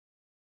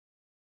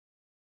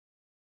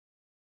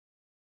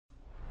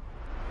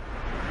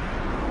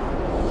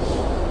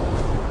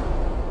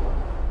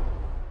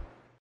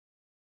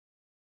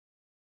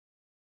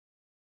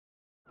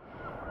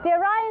The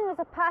Orion was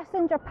a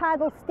passenger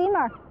paddle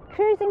steamer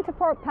cruising to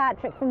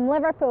Portpatrick from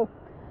Liverpool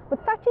with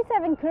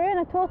 37 crew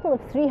and a total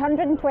of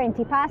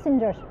 320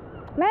 passengers,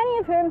 many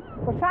of whom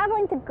were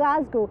travelling to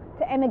Glasgow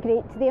to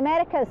emigrate to the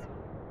Americas.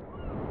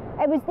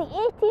 It was the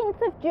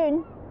 18th of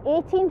June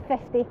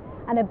 1850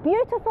 and a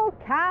beautiful,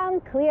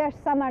 calm, clear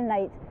summer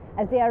night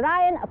as the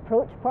Orion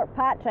approached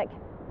Portpatrick.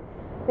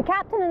 The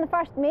captain and the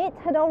first mate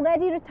had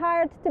already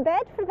retired to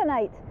bed for the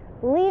night,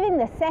 leaving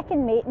the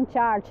second mate in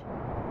charge.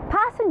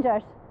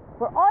 Passengers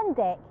were on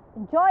deck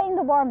enjoying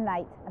the warm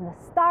night and the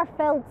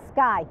star-filled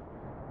sky,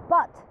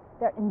 but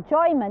their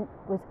enjoyment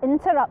was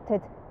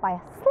interrupted by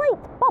a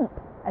slight bump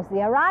as the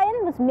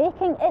Orion was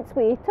making its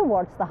way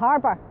towards the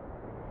harbour.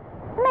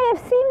 It may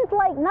have seemed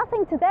like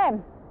nothing to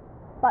them,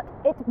 but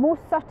it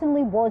most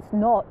certainly was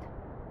not.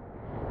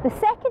 The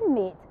second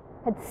mate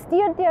had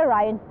steered the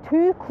Orion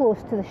too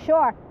close to the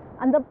shore,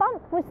 and the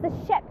bump was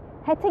the ship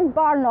hitting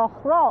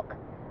Barnoch Rock,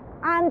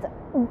 and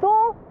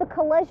though the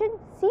collision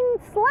seemed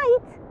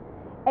slight,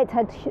 it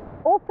had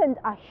opened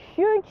a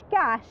huge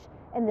gash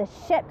in the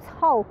ship's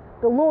hull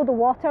below the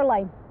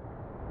waterline.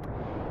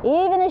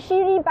 Even as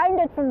she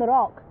rebounded from the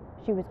rock,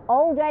 she was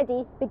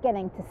already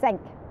beginning to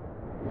sink.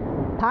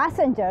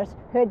 Passengers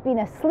who had been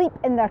asleep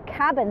in their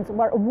cabins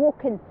were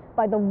awoken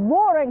by the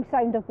roaring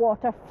sound of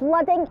water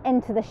flooding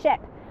into the ship,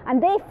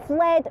 and they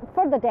fled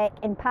for the deck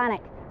in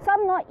panic,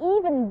 some not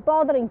even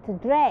bothering to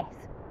dress.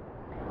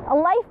 A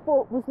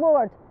lifeboat was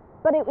lowered,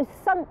 but it was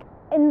sunk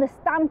in the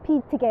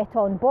stampede to get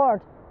on board.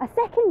 A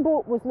second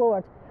boat was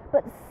lowered,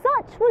 but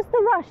such was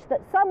the rush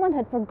that someone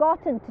had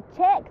forgotten to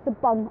check the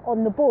bung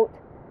on the boat,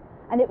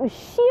 and it was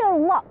sheer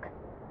luck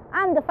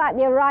and the fact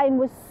the Orion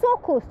was so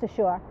close to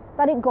shore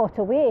that it got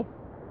away.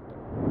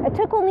 It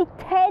took only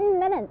 10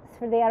 minutes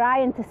for the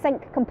Orion to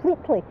sink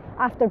completely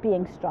after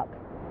being struck.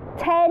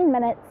 10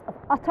 minutes of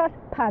utter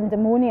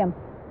pandemonium.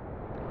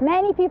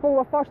 Many people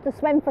were forced to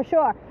swim for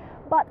shore,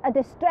 but a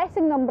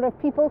distressing number of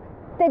people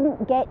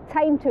didn't get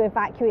time to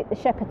evacuate the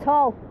ship at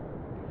all.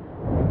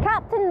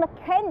 Captain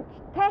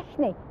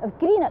McKechnie of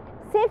Greenock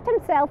saved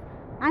himself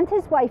and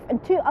his wife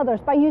and two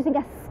others by using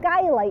a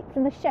skylight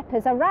from the ship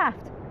as a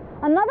raft.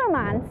 Another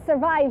man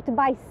survived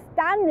by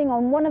standing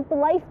on one of the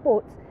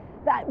lifeboats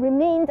that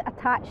remained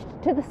attached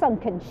to the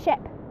sunken ship.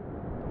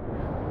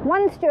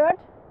 One steward,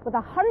 with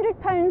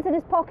 £100 in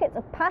his pockets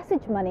of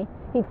passage money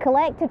he'd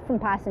collected from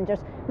passengers,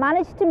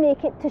 managed to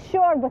make it to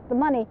shore with the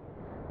money,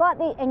 but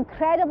the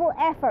incredible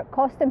effort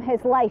cost him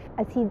his life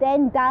as he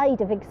then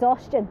died of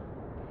exhaustion.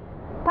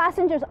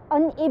 Passengers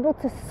unable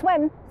to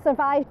swim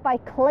survived by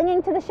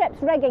clinging to the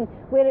ship's rigging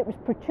where it was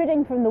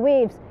protruding from the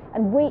waves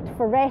and wait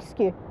for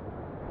rescue.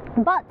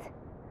 But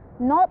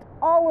not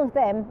all of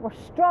them were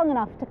strong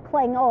enough to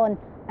cling on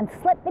and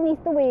slip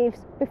beneath the waves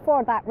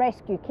before that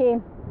rescue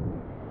came.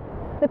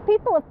 The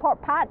people of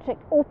Portpatrick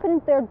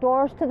opened their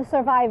doors to the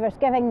survivors,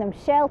 giving them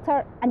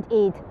shelter and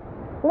aid.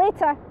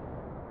 Later,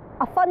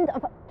 a fund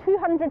of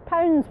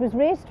 £200 was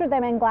raised for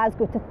them in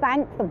Glasgow to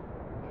thank them.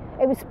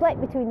 It was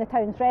split between the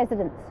town's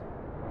residents.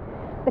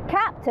 The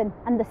captain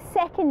and the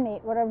second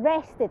mate were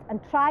arrested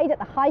and tried at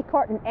the High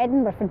Court in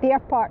Edinburgh for their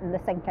part in the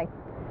sinking.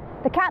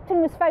 The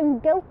captain was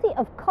found guilty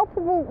of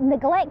culpable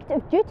neglect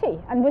of duty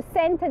and was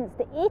sentenced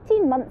to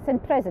 18 months in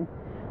prison,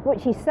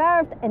 which he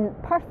served in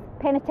Perth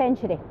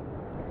Penitentiary.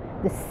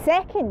 The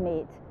second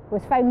mate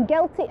was found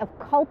guilty of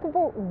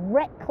culpable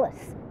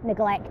reckless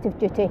neglect of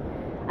duty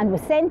and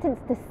was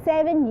sentenced to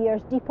 7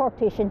 years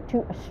deportation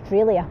to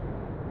Australia.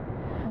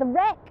 The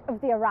wreck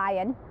of the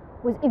Orion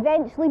was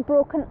eventually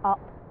broken up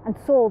and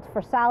sold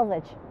for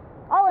salvage.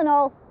 All in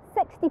all,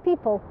 60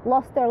 people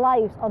lost their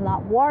lives on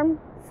that warm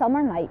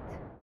summer night.